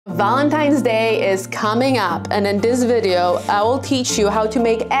Valentine's Day is coming up, and in this video, I will teach you how to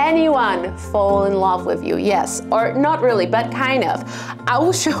make anyone fall in love with you. Yes, or not really, but kind of. I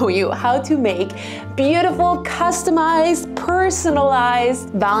will show you how to make beautiful, customized, personalized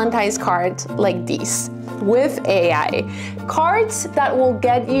Valentine's cards like these with AI. Cards that will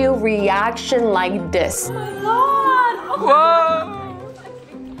get you reaction like this. Oh my God! Oh,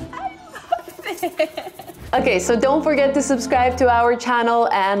 whoa! I love it! Okay, so don't forget to subscribe to our channel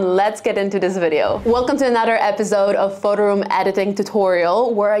and let's get into this video. Welcome to another episode of Photoroom Editing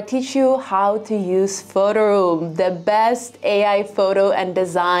Tutorial, where I teach you how to use Photoroom, the best AI photo and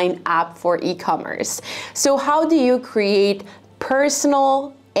design app for e-commerce. So how do you create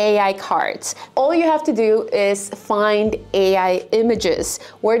personal AI cards? All you have to do is find AI images.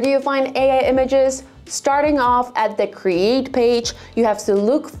 Where do you find AI images? Starting off at the create page, you have to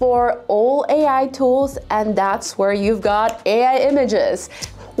look for all AI tools, and that's where you've got AI images.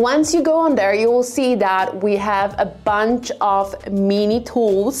 Once you go on there, you will see that we have a bunch of mini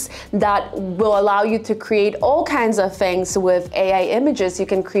tools that will allow you to create all kinds of things with AI images. You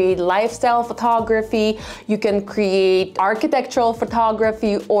can create lifestyle photography, you can create architectural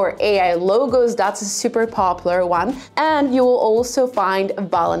photography or AI logos. That's a super popular one. And you will also find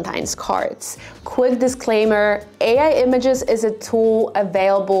Valentine's cards. Quick disclaimer, AI images is a tool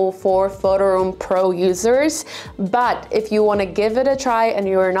available for Photoroom Pro users, but if you want to give it a try and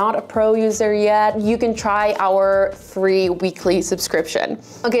you're not a pro user yet, you can try our free weekly subscription.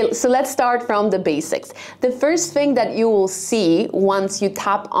 Okay, so let's start from the basics. The first thing that you will see once you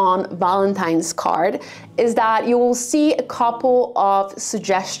tap on Valentine's card is that you will see a couple of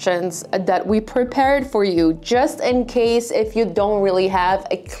suggestions that we prepared for you, just in case if you don't really have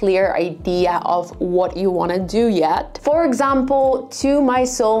a clear idea of what you want to do yet. For example, to my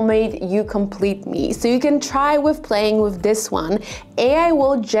soulmate, you complete me. So you can try with playing with this one. AI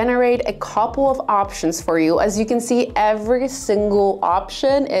will generate a couple of options for you. As you can see, every single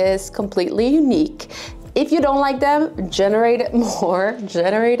option is completely unique. If you don't like them, generate more,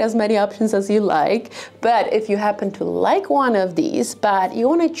 generate as many options as you like. But if you happen to like one of these, but you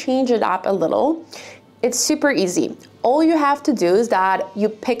want to change it up a little, it's super easy. All you have to do is that you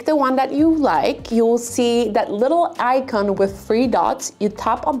pick the one that you like. You'll see that little icon with 3 dots. You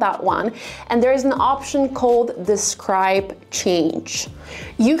tap on that one, and there is an option called Describe Change.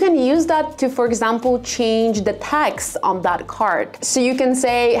 You can use that to, for example, change the text on that card. So you can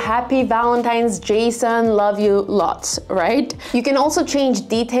say, Happy Valentine's, Jason, love you lots, right? You can also change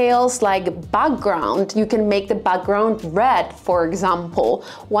details like background. You can make the background red, for example.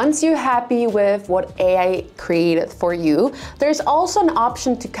 Once you're happy with what AI created for you, there's also an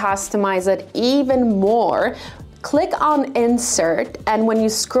option to customize it even more. Click on Insert, and when you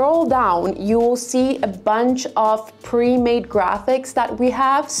scroll down, you will see a bunch of pre-made graphics that we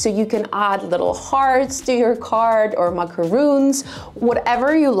have, so you can add little hearts to your card or macaroons,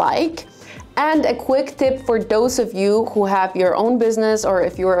 whatever you like. And a quick tip for those of you who have your own business, or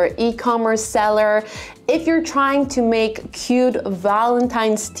if you're an e-commerce seller, if you're trying to make cute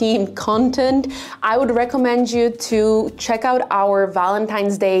Valentine's themed content, I would recommend you to check out our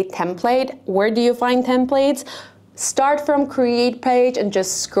Valentine's Day template. Where do you find templates? Start from create page and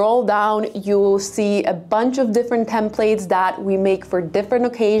just scroll down. You will see a bunch of different templates that we make for different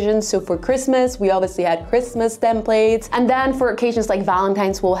occasions. So for Christmas, we obviously had Christmas templates. And then for occasions like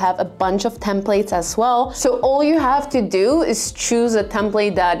Valentine's, we'll have a bunch of templates as well. So all you have to do is choose a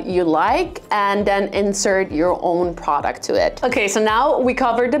template that you like and then insert your own product to it. Okay, so now we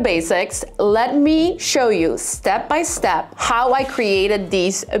covered the basics. Let me show you step by step how I created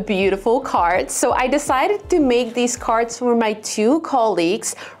these beautiful cards. So I decided to make these cards for my 2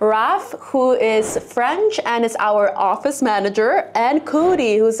 colleagues, Raf, who is French and is our office manager, and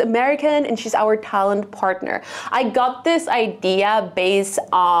Cody, who's American and she's our talent partner. I got this idea based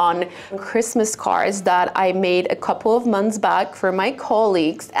on Christmas cards that I made a couple of months back for my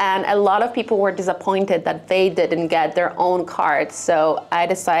colleagues, and a lot of people were disappointed that they didn't get their own cards. So I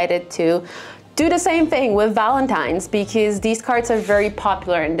decided to do the same thing with Valentine's, because these cards are very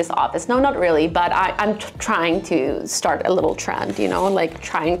popular in this office. No, not really, but I'm trying to start a little trend, you know, like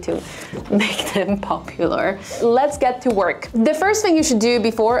trying to make them popular. Let's get to work. The first thing you should do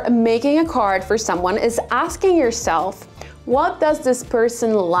before making a card for someone is asking yourself, what does this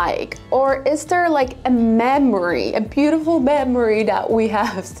person like? Or is there like a memory, a beautiful memory that we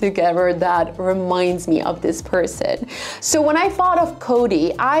have together that reminds me of this person? So when I thought of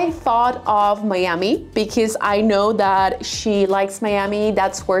Cody, I thought of Miami, because I know that she likes Miami.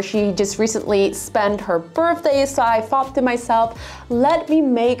 That's where she just recently spent her birthday. So I thought to myself, let me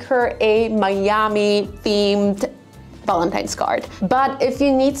make her a Miami themed Valentine's card. But if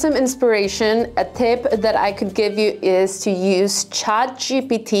you need some inspiration, a tip that I could give you is to use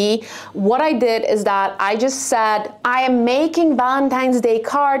ChatGPT. What I did is that I just said, I am making Valentine's Day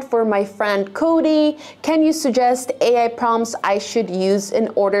card for my friend Cody. Can you suggest AI prompts I should use in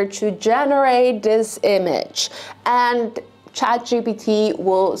order to generate this image? And ChatGPT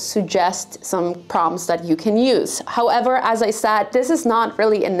will suggest some prompts that you can use. However, as I said, this is not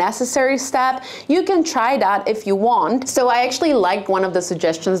really a necessary step. You can try that if you want. So I actually liked one of the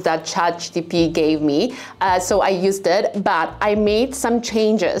suggestions that ChatGPT gave me, so I used it, but I made some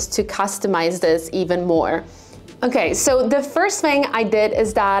changes to customize this even more. Okay, so the first thing I did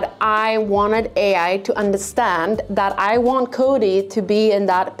is that I wanted AI to understand that I want Cody to be in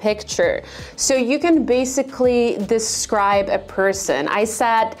that picture. So you can basically describe a person. I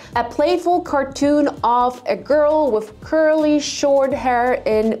said, a playful cartoon of a girl with curly short hair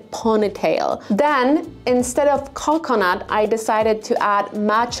in ponytail. Then, instead of coconut, I decided to add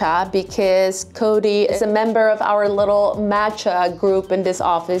matcha because Cody is a member of our little matcha group in this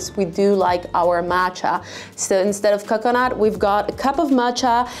office. We do like our matcha. So instead of coconut, we've got a cup of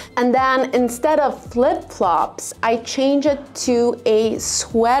matcha. And then instead of flip-flops, I changed it to a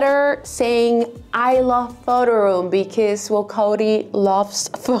sweater saying, I love Photoroom because, well, Cody loves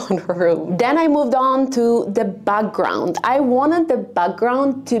Photoroom. Then I moved on to the background. I wanted the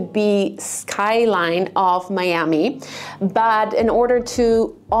background to be skyline of Miami, but in order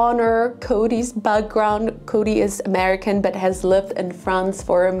to honor Cody's background, Cody is American but has lived in France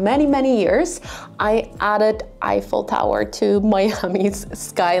for many, many years, I added Eiffel Tower to Miami's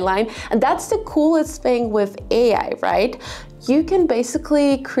skyline. And that's the coolest thing with AI, right? You can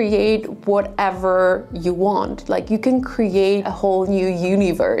basically create whatever you want. Like, you can create a whole new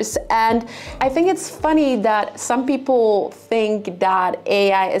universe. And I think it's funny that some people think that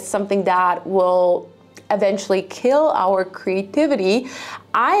AI is something that will eventually kill our creativity.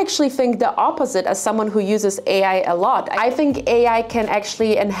 I actually think the opposite as someone who uses AI a lot. I think AI can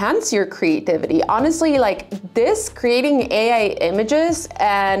actually enhance your creativity. Honestly, like this, creating AI images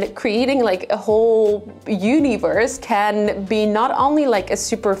and creating like a whole universe can be not only like a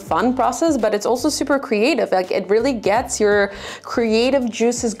super fun process, but it's also super creative. Like it really gets your creative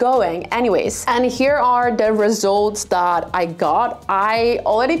juices going. Anyways, and here are the results that I got. I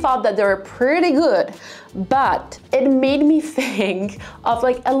already thought that they were pretty good, but it made me think of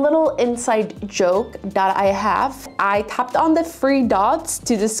like a little inside joke that I have. I tapped on the three dots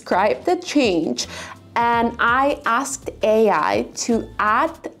to describe the change, and I asked AI to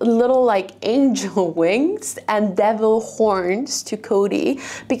add little like angel wings and devil horns to Cody,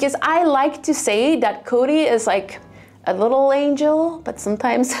 because I like to say that Cody is like a little angel, but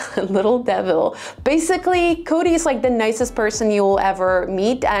sometimes a little devil. Basically, Cody is like the nicest person you will ever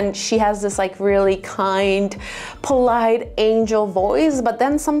meet, and she has this like really kind, polite angel voice, but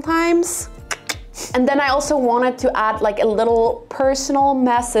then sometimes... And then I also wanted to add like a little personal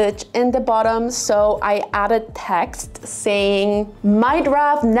message in the bottom, so I added text saying, might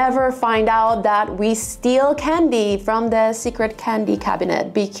Raph never find out that we steal candy from the secret candy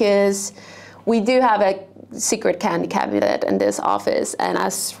cabinet, because we do have a secret candy cabinet in this office, and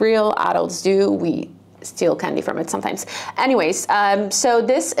as real adults do, we steal candy from it sometimes. Anyways, so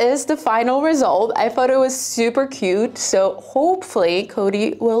this is the final result. I thought it was super cute, so hopefully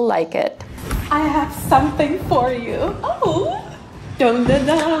Cody will like it. I have something for you. Oh, dun dun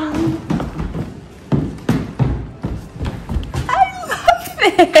dun. I love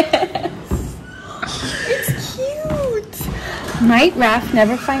this. It's cute. Might Raph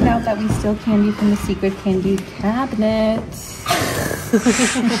never find out that we steal candy from the secret candy cabinet?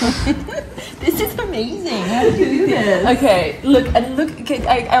 This is amazing. How did you do this? Okay, look, okay,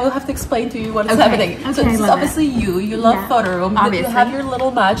 I will have to explain to you what's happening. Okay, so this is obviously you. You love Photoroom. You have your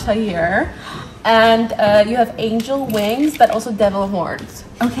little matcha here. And you have angel wings, but also devil horns.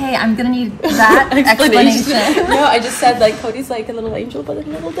 Okay, I'm gonna need that explanation. No, I just said like Cody's like a little angel, but a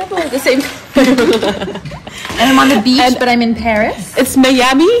little devil at the same time. And I'm on the beach, but I'm in Paris. It's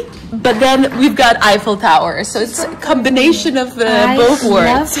Miami, but then we've got Eiffel Tower, so it's a combination of both words.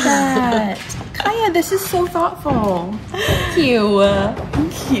 I love that. Kaya, this is so thoughtful. Thank you.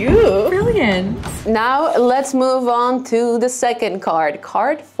 Cute. Brilliant. Now let's move on to the second card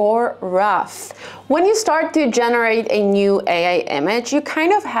for Raph. When you start to generate a new AI image, you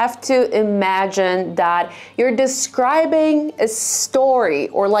kind of have to imagine that you're describing a story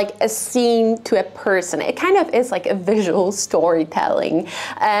or like a scene to a person. It kind of is like a visual storytelling,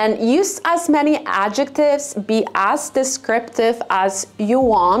 and use as many adjectives, be as descriptive as you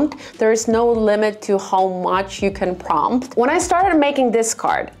want. There's no limit to how much you can prompt. When I started making this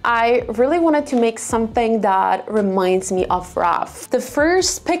card, I really wanted to make make something that reminds me of Raf. The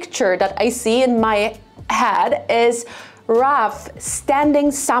first picture that I see in my head is Raf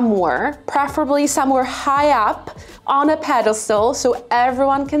standing somewhere, preferably somewhere high up on a pedestal so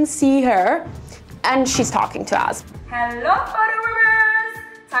everyone can see her, and she's talking to us. Hello, Photoroomers!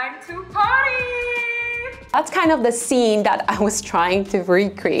 Time to party! That's kind of the scene that I was trying to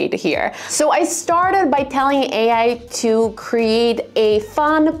recreate here. So I started by telling AI to create a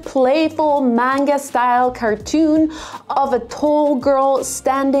fun, playful manga-style cartoon of a tall girl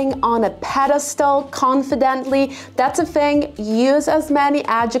standing on a pedestal confidently. That's a thing. Use as many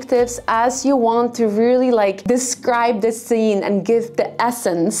adjectives as you want to really like describe the scene and give the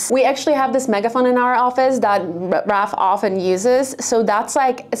essence. We actually have this megaphone in our office that Raf often uses. So that's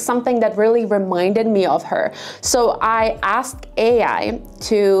like something that really reminded me of her. So I asked AI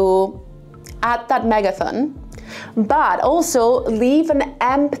to add that megaphone, but also leave an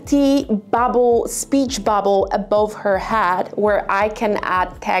empty bubble, speech bubble above her head where I can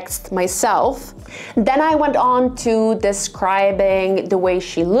add text myself. Then I went on to describing the way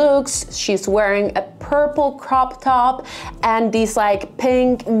she looks. She's wearing a purple crop top and these like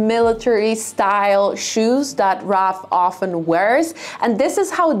pink military style shoes that Raf often wears. And this is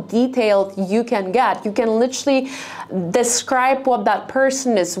how detailed you can get. You can literally describe what that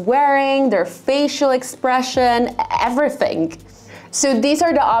person is wearing, their facial expression, everything. So these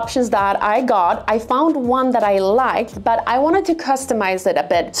are the options that I got. I found one that I liked, but I wanted to customize it a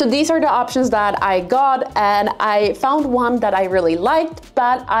bit. So these are the options that I got, and I found one that I really liked,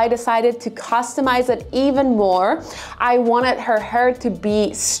 but I decided to customize it even more. I wanted her hair to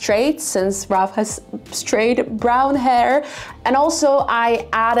be straight since Raf has straight brown hair. And also I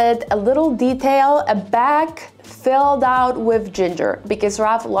added a little detail, a bag filled out with ginger because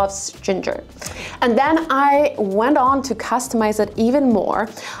Raf loves ginger. And then I went on to customize it even more.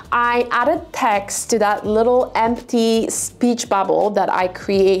 I added text to that little empty speech bubble that I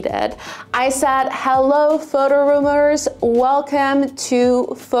created. I said, hello Photoroomers, welcome to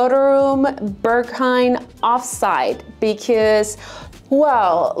Photoroom Berghain Offsite, because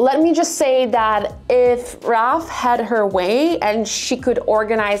well, let me just say that if Raf had her way and she could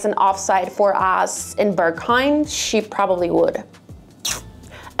organize an offsite for us in Berghain, she probably would.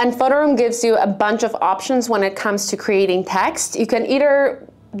 And Photoroom gives you a bunch of options when it comes to creating text. You can either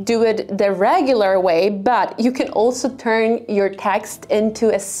do it the regular way, but you can also turn your text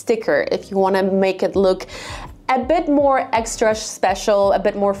into a sticker if you want to make it look a bit more extra special, a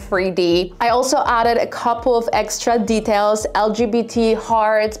bit more 3D. I also added a couple of extra details, LGBT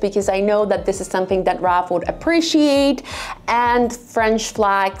hearts, because I know that this is something that Raf would appreciate, and French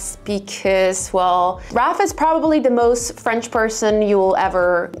flags, because, well, Raf is probably the most French person you will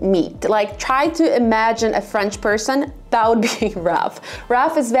ever meet. Like, try to imagine a French person, that would be Raf.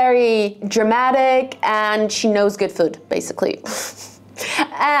 Raf is very dramatic and she knows good food, basically.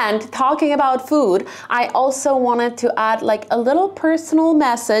 And talking about food, I also wanted to add like a little personal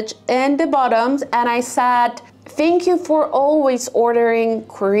message in the bottoms, and I said, thank you for always ordering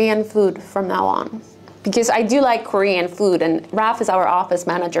Korean food from now on. Because I do like Korean food, and Raf is our office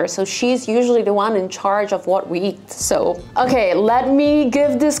manager, so she's usually the one in charge of what we eat. So, okay, let me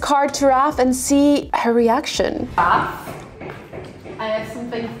give this card to Raf and see her reaction. Raf, I have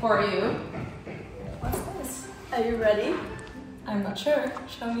something for you. What's this? Are you ready? I'm not sure.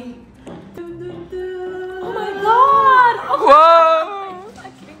 Show me. Oh my god! Oh, whoa!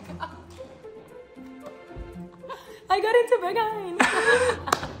 I got into Berghain.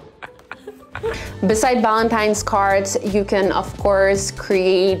 Beside Valentine's cards, you can of course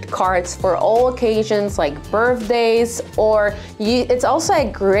create cards for all occasions like birthdays, or it's also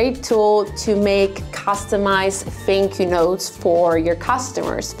a great tool to make customized thank you notes for your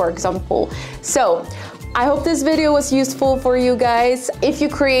customers, for example. So I hope this video was useful for you guys. If you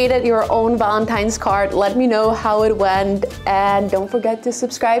created your own Valentine's card, let me know how it went, and don't forget to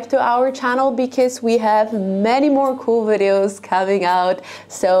subscribe to our channel because we have many more cool videos coming out.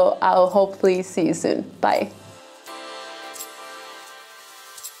 So I'll hopefully see you soon. Bye.